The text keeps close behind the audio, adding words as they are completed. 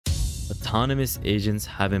Autonomous agents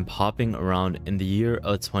have been popping around in the year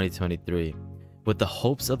of 2023 with the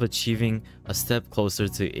hopes of achieving a step closer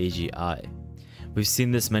to AGI. We've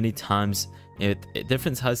seen this many times with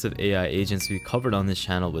different types of AI agents we covered on this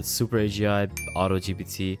channel with Super AGI,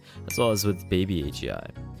 AutoGPT, as well as with Baby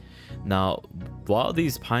AGI. Now, while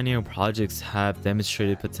these pioneering projects have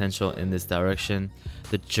demonstrated potential in this direction,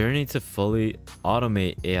 the journey to fully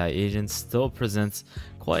automate AI agents still presents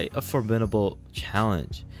quite a formidable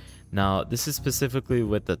challenge. Now, this is specifically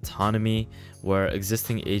with autonomy, where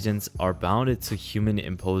existing agents are bounded to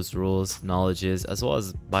human-imposed rules, knowledges, as well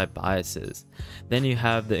as by biases. Then you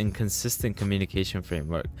have the inconsistent communication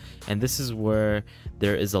framework, and this is where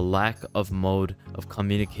there is a lack of mode of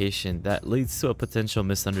communication that leads to a potential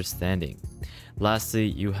misunderstanding. Lastly,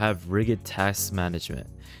 you have rigid task management.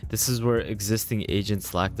 This is where existing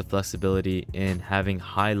agents lack the flexibility in having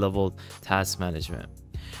high-level task management.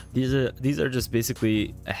 These are just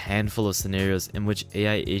basically a handful of scenarios in which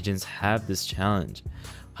AI agents have this challenge.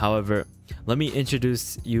 However, let me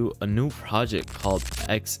introduce you a new project called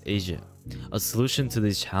XAgent, a solution to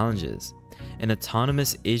these challenges. An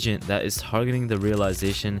autonomous agent that is targeting the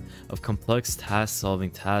realization of complex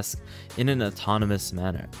task-solving tasks in an autonomous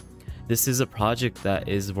manner. This is a project that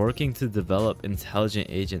is working to develop intelligent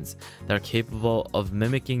agents that are capable of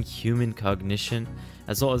mimicking human cognition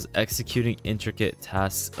as well as executing intricate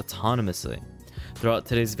tasks autonomously. Throughout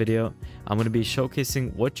today's video, I'm going to be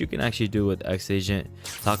showcasing what you can actually do with XAgent,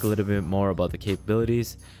 talk a little bit more about the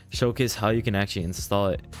capabilities, showcase how you can actually install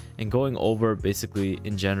it, and going over basically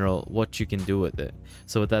in general what you can do with it.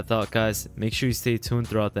 So with that thought, guys, make sure you stay tuned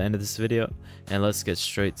throughout the end of this video, and let's get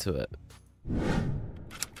straight to it.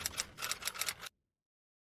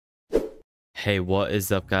 Hey, what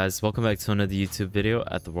is up, guys? Welcome back to another YouTube video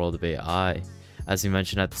at the world of AI. As we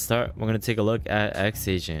mentioned at the start, we're going to take a look at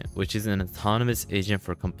XAgent, which is an autonomous agent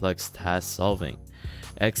for complex task solving.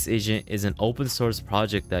 XAgent is an open source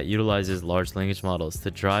project that utilizes large language models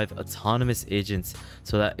to drive autonomous agents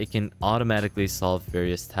so that it can automatically solve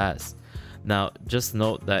various tasks. Now, just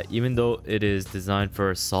note that even though it is designed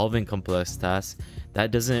for solving complex tasks, that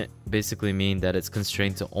doesn't basically mean that it's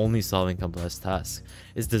constrained to only solving complex tasks.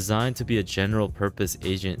 It's designed to be a general purpose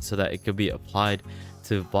agent so that it could be applied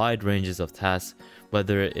to wide ranges of tasks,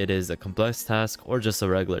 whether it is a complex task or just a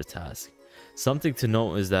regular task. Something to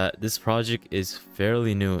note is that this project is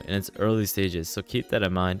fairly new in its early stages, so keep that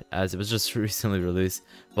in mind as it was just recently released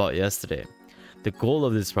about yesterday. The goal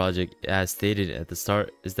of this project, as stated at the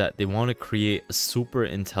start, is that they want to create a super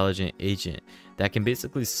intelligent agent that can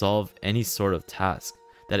basically solve any sort of task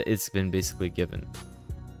that it's been basically given.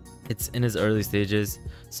 It's in its early stages,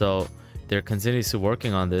 so they're continuously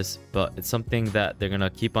working on this, but it's something that they're gonna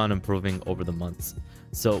keep on improving over the months.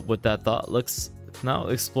 So with that thought, let's now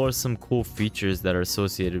explore some cool features that are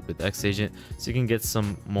associated with XAgent so you can get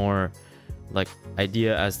some more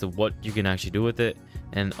idea as to what you can actually do with it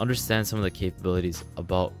and understand some of the capabilities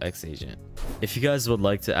about XAgent. If you guys would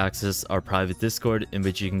like to access our private Discord in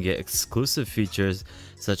which you can get exclusive features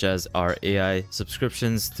such as our AI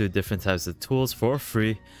subscriptions to different types of tools for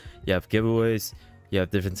free, you have giveaways, you have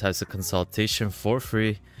different types of consultation for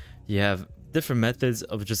free, you have different methods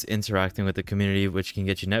of just interacting with the community which can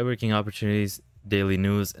get you networking opportunities, daily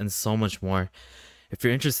news, and so much more. If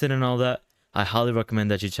you're interested in all that, I highly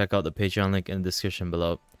recommend that you check out the Patreon link in the description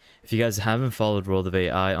below. If you guys haven't followed World of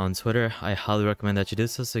AI on Twitter, I highly recommend that you do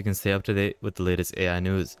so you can stay up to date with the latest AI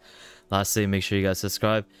news. Lastly, make sure you guys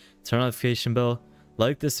subscribe, turn on the notification bell,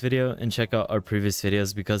 like this video, and check out our previous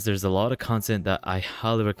videos because there's a lot of content that I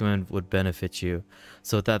highly recommend would benefit you.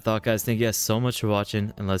 So with that thought, guys, thank you guys so much for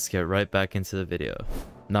watching, and let's get right back into the video.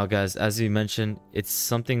 Now guys, as we mentioned, it's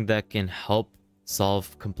something that can help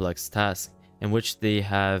solve complex tasks, in which they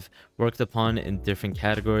have worked upon in different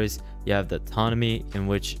categories. You have the autonomy, in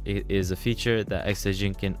which it is a feature that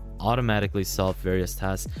XAgent can automatically solve various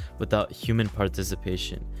tasks without human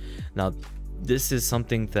participation. Now, this is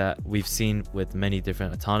something that we've seen with many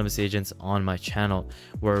different autonomous agents on my channel,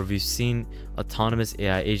 where we've seen autonomous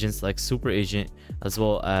AI agents like Super Agent, as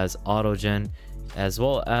well as AutoGen, as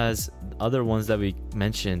well as other ones that we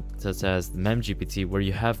mentioned, such as MemGPT, where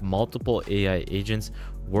you have multiple AI agents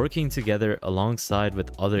working together alongside with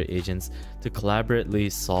other agents to collaboratively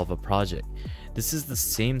solve a project. This is the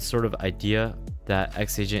same sort of idea that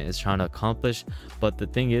XAgent is trying to accomplish, but the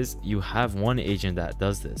thing is, you have one agent that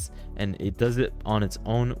does this, and it does it on its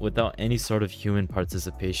own without any sort of human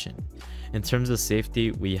participation. In terms of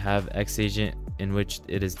safety, we have XAgent in which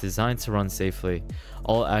it is designed to run safely.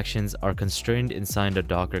 All actions are constrained inside a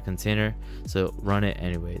Docker container, so run it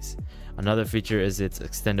anyways. Another feature is its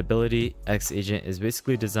extendability. XAgent is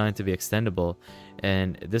basically designed to be extendable,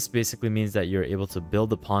 and this basically means that you're able to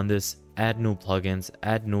build upon this, add new plugins,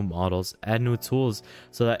 add new models, add new tools,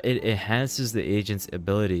 so that it enhances the agent's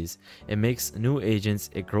abilities. It makes new agents,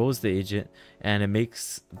 it grows the agent, and it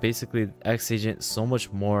makes basically XAgent so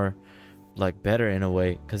much more like better in a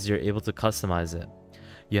way, because you're able to customize it.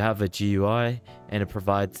 You have a GUI, and it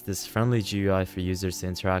provides this friendly GUI for users to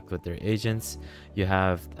interact with their agents. You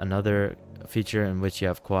have another feature in which you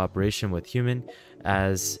have cooperation with human,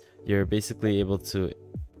 as you're basically able to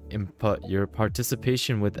input your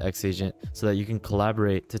participation with XAgent so that you can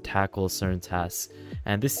collaborate to tackle certain tasks.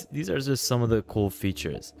 And these are just some of the cool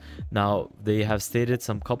features. Now, they have stated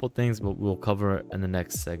some couple things, but we'll cover in the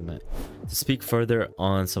next segment. To speak further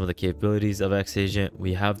on some of the capabilities of XAgent,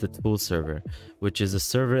 we have the tool server, which is a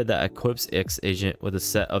server that equips XAgent with a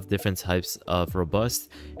set of different types of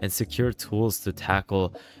robust and secure tools to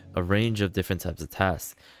tackle a range of different types of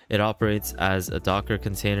tasks. It operates as a Docker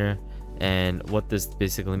container, and what this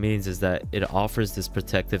basically means is that it offers this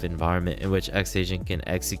protective environment in which XAgent can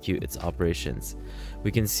execute its operations.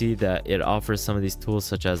 We can see that it offers some of these tools,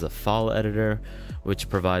 such as a file editor, which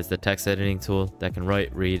provides the text editing tool that can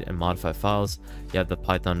write, read, and modify files. You have the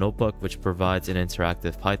Python notebook, which provides an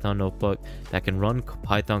interactive Python notebook that can run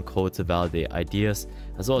Python code to validate ideas,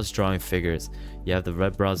 as well as drawing figures. You have the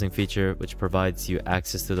web browsing feature, which provides you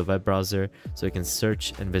access to the web browser so you can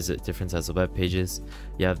search and visit different types of web pages.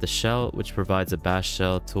 You have the shell, which provides a bash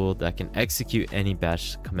shell tool that can execute any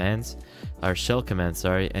bash commands, or shell commands,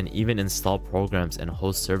 sorry, and even install programs and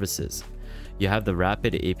host services. You have the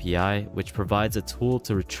Rapid API, which provides a tool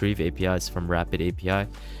to retrieve APIs from Rapid API,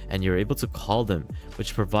 and you're able to call them,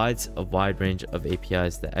 which provides a wide range of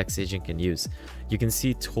APIs that XAgent can use. You can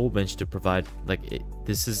see Toolbench to provide,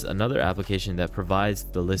 this is another application that provides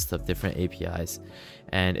the list of different APIs,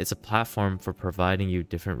 and it's a platform for providing you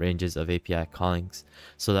different ranges of API callings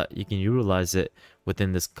so that you can utilize it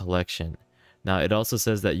within this collection. Now, it also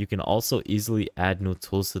says that you can also easily add new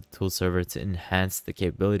tools to the tool server to enhance the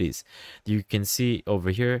capabilities. You can see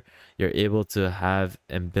over here, you're able to have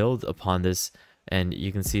and build upon this, and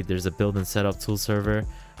you can see there's a build and setup tool server,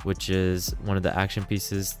 which is one of the action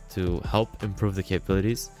pieces to help improve the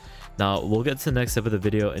capabilities. Now, we'll get to the next step of the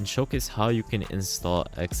video and showcase how you can install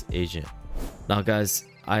XAgent. Now, guys,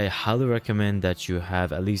 I highly recommend that you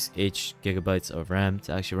have at least 8 gigabytes of RAM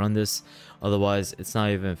to actually run this. Otherwise, it's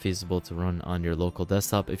not even feasible to run on your local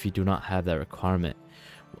desktop if you do not have that requirement.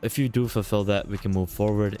 If you do fulfill that, we can move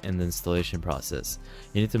forward in the installation process.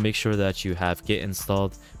 You need to make sure that you have Git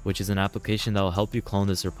installed, which is an application that will help you clone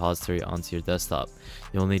this repository onto your desktop.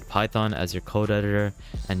 You'll need Python as your code editor,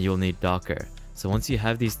 and you'll need Docker. So once you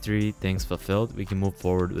have these 3 things fulfilled, we can move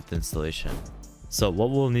forward with the installation. So what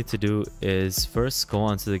we'll need to do is first go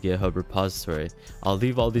onto the GitHub repository. I'll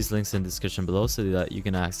leave all these links in the description below so that you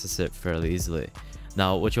can access it fairly easily.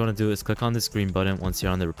 Now, what you want to do is click on this green button once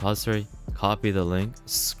you're on the repository, copy the link,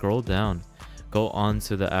 scroll down, go on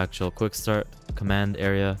to the actual quick start command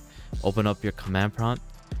area, open up your command prompt,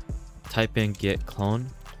 type in git clone,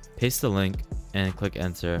 paste the link, and click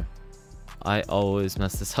enter. I always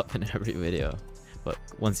mess this up in every video, but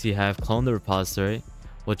once you have cloned the repository,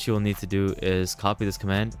 what you will need to do is copy this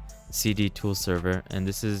command, cd tool server, and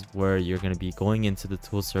this is where you're going to be going into the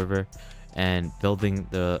tool server and building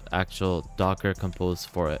the actual Docker compose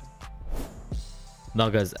for it. Now,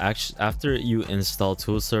 guys, after you install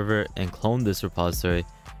tool server and clone this repository,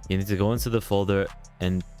 you need to go into the folder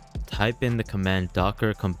and type in the command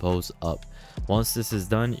docker compose up. Once this is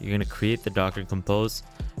done, you're going to create the Docker compose,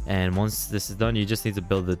 and once this is done, you just need to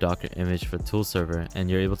build the Docker image for tool server, and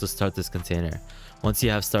you're able to start this container. Once you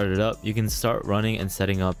have started up, you can start running and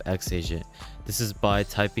setting up XAgent. This is by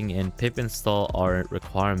typing in pip install r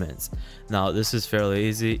requirements. Now, this is fairly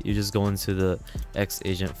easy. You just go into the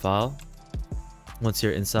XAgent file. Once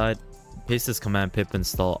you're inside, paste this command pip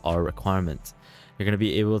install r requirements. You're going to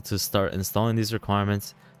be able to start installing these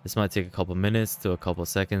requirements. This might take a couple minutes to a couple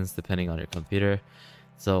seconds depending on your computer.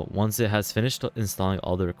 So once it has finished installing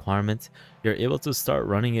all the requirements, you're able to start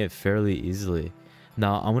running it fairly easily.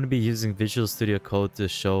 Now, I'm going to be using Visual Studio Code to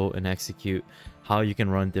show and execute how you can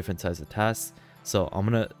run different types of tasks. So I'm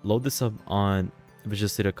going to load this up on Visual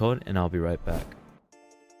Studio Code, and I'll be right back.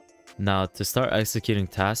 Now, to start executing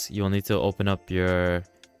tasks, you'll need to open up your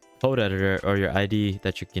code editor or your IDE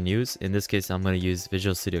that you can use. In this case, I'm going to use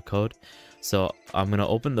Visual Studio Code. So I'm going to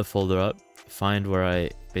open the folder up, find where I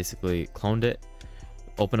basically cloned it,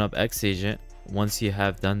 open up XAgent. Once you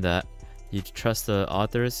have done that, you trust the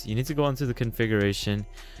authors, you need to go into the configuration.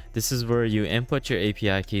 This is where you input your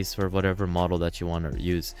API keys for whatever model that you want to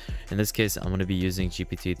use. In this case, I'm going to be using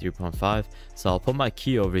GPT 3.5. So I'll put my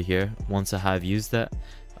key over here. Once I have used that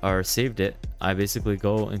or saved it, I basically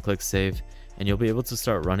go and click save, and you'll be able to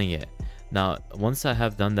start running it. Now, once I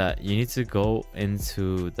have done that, you need to go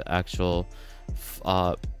into the actual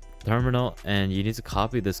terminal, and you need to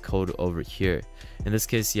copy this code over here. In this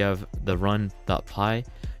case, you have the run.py.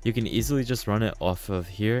 You can easily just run it off of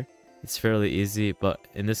here. It's fairly easy, but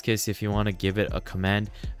in this case, if you want to give it a command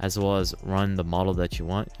as well as run the model that you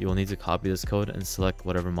want, you will need to copy this code and select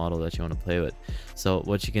whatever model that you want to play with. So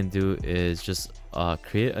what you can do is just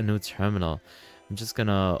create a new terminal. I'm just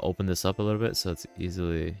gonna open this up a little bit so it's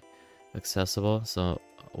easily accessible. So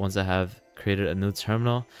once I have created a new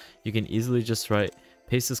terminal, you can easily just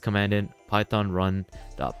paste this command in, python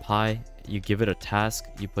run.py. You give it a task,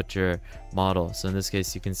 you put your model. So in this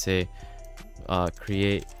case, you can say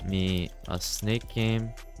create me a snake game,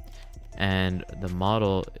 and the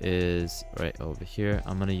model is right over here.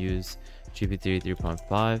 I'm gonna use GPT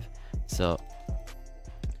 3.5, so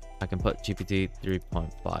I can put GPT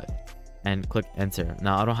 3.5 and click enter.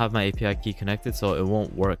 Now I don't have my API key connected, so it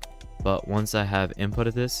won't work, but once I have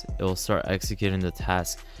inputted this, it will start executing the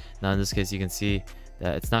task. Now in this case, you can see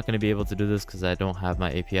that it's not going to be able to do this because I don't have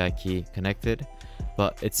my API key connected,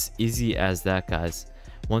 but it's easy as that, guys.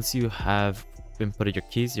 Once you have inputted your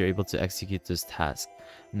keys, you're able to execute this task.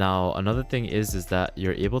 Now another thing is that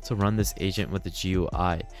you're able to run this agent with the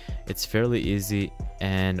GUI. It's fairly easy,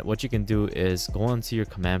 and what you can do is go onto your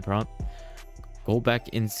command prompt, go back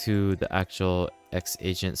into the actual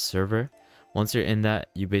XAgent server. Once you're in that,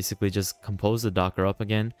 you basically just compose the Docker up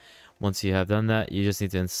again. Once you have done that, you just need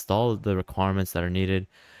to install the requirements that are needed,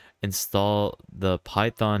 install the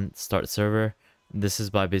Python start server. This is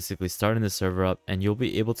by basically starting the server up, and you'll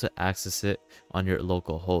be able to access it on your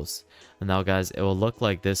local host. And now, guys, it will look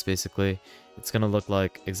like this. Basically, it's gonna look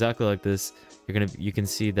like exactly like this. You can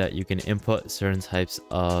see that you can input certain types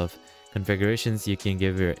of configurations. You can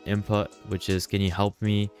give your input, which is, can you help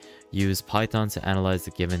me use Python to analyze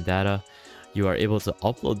the given data? You are able to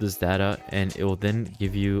upload this data, and it will then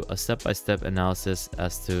give you a step-by-step analysis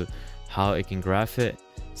as to how it can graph it.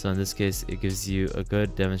 So in this case, it gives you a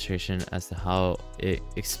good demonstration as to how it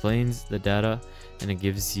explains the data, and it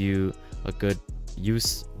gives you a good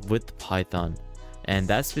use with Python. And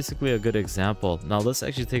that's basically a good example. Now let's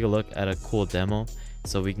actually take a look at a cool demo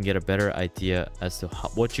so we can get a better idea as to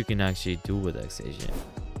what you can actually do with XAgent.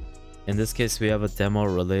 In this case, we have a demo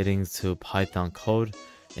relating to Python code.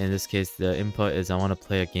 In this case, the input is I want to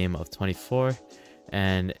play a game of 24,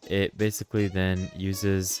 and it basically then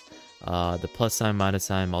uses the plus sign, minus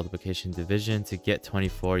sign, multiplication, division to get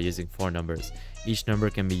 24 using 4 numbers. Each number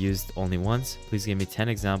can be used only once. Please give me 10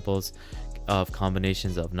 examples of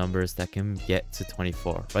combinations of numbers that can get to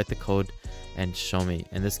 24. Write the code and show me.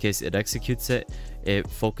 In this case, it executes it. It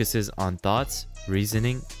focuses on thoughts,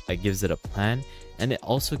 reasoning. It gives it a plan, and it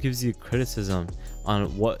also gives you criticism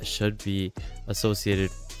on what should be associated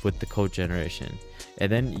with the code generation. It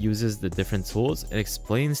then uses the different tools and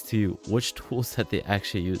explains to you which tools that they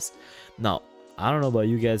actually use. Now, I don't know about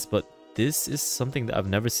you guys, but this is something that I've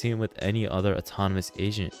never seen with any other autonomous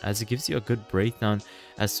agent, as it gives you a good breakdown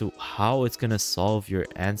as to how it's going to solve your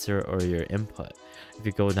answer or your input. If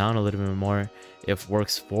you go down a little bit more, it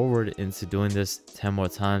works forward into doing this 10 more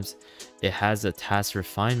times. It has a task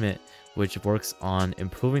refinement, which works on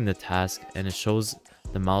improving the task, and it shows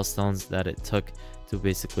the milestones that it took to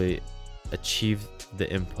basically achieve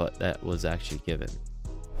the input that was actually given.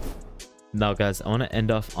 Now, guys, I want to end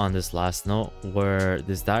off on this last note, where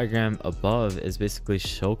this diagram above is basically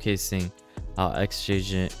showcasing how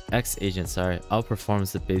XAgent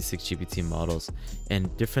outperforms the basic GPT models in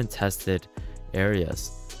different tested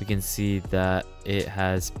areas. We can see that it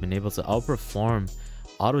has been able to outperform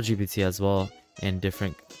AutoGPT as well in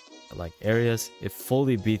different areas. It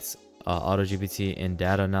fully beats AutoGPT in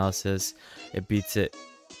data analysis. It beats it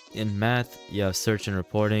in math. You have search and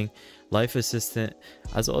reporting, life assistant,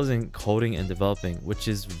 as well as in coding and developing, which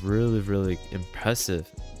is really impressive.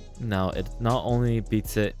 Now, it not only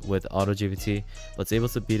beats it with AutoGPT, but it's able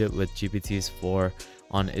to beat it with GPTs 4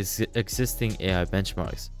 on existing AI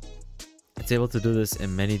benchmarks. It's able to do this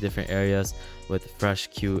in many different areas with fresh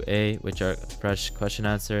QA, which are fresh question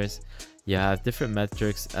answers. You have different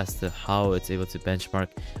metrics as to how it's able to benchmark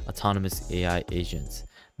autonomous AI agents.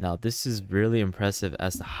 Now, this is really impressive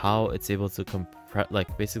as to how it's able to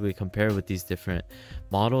basically compare with these different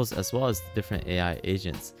models as well as different AI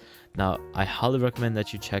agents. Now, I highly recommend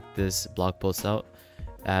that you check this blog post out,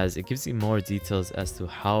 as it gives you more details as to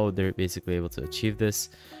how they're basically able to achieve this.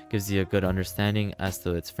 gives you a good understanding as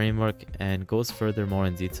to its framework, and goes further more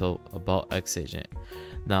in detail about XAgent.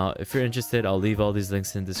 Now, if you're interested, I'll leave all these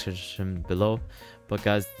links in the description below. But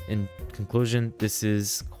guys, in conclusion, this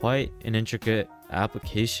is quite an intricate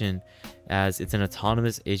application as it's an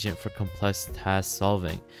autonomous agent for complex task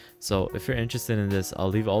solving. So if you're interested in this, I'll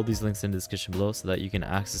leave all these links in the description below so that you can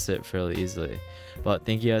access it fairly easily. But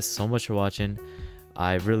thank you guys so much for watching.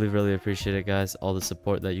 I really appreciate it, guys, all the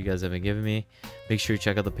support that you guys have been giving me. Make sure you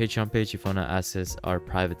check out the Patreon page if you want to access our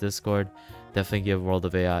private Discord. Definitely give World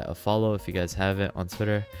of AI a follow if you guys haven't on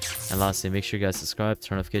Twitter. And lastly, make sure you guys subscribe,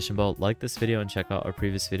 turn notification bell, like this video, and check out our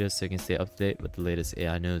previous videos so you can stay up to date with the latest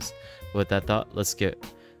AI news. But with that thought, let's get to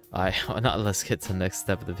the next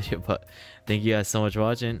step of the video. But thank you guys so much for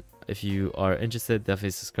watching. If you are interested,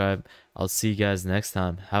 definitely subscribe. I'll see you guys next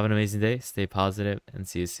time. Have an amazing day, stay positive, and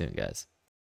see you soon, guys.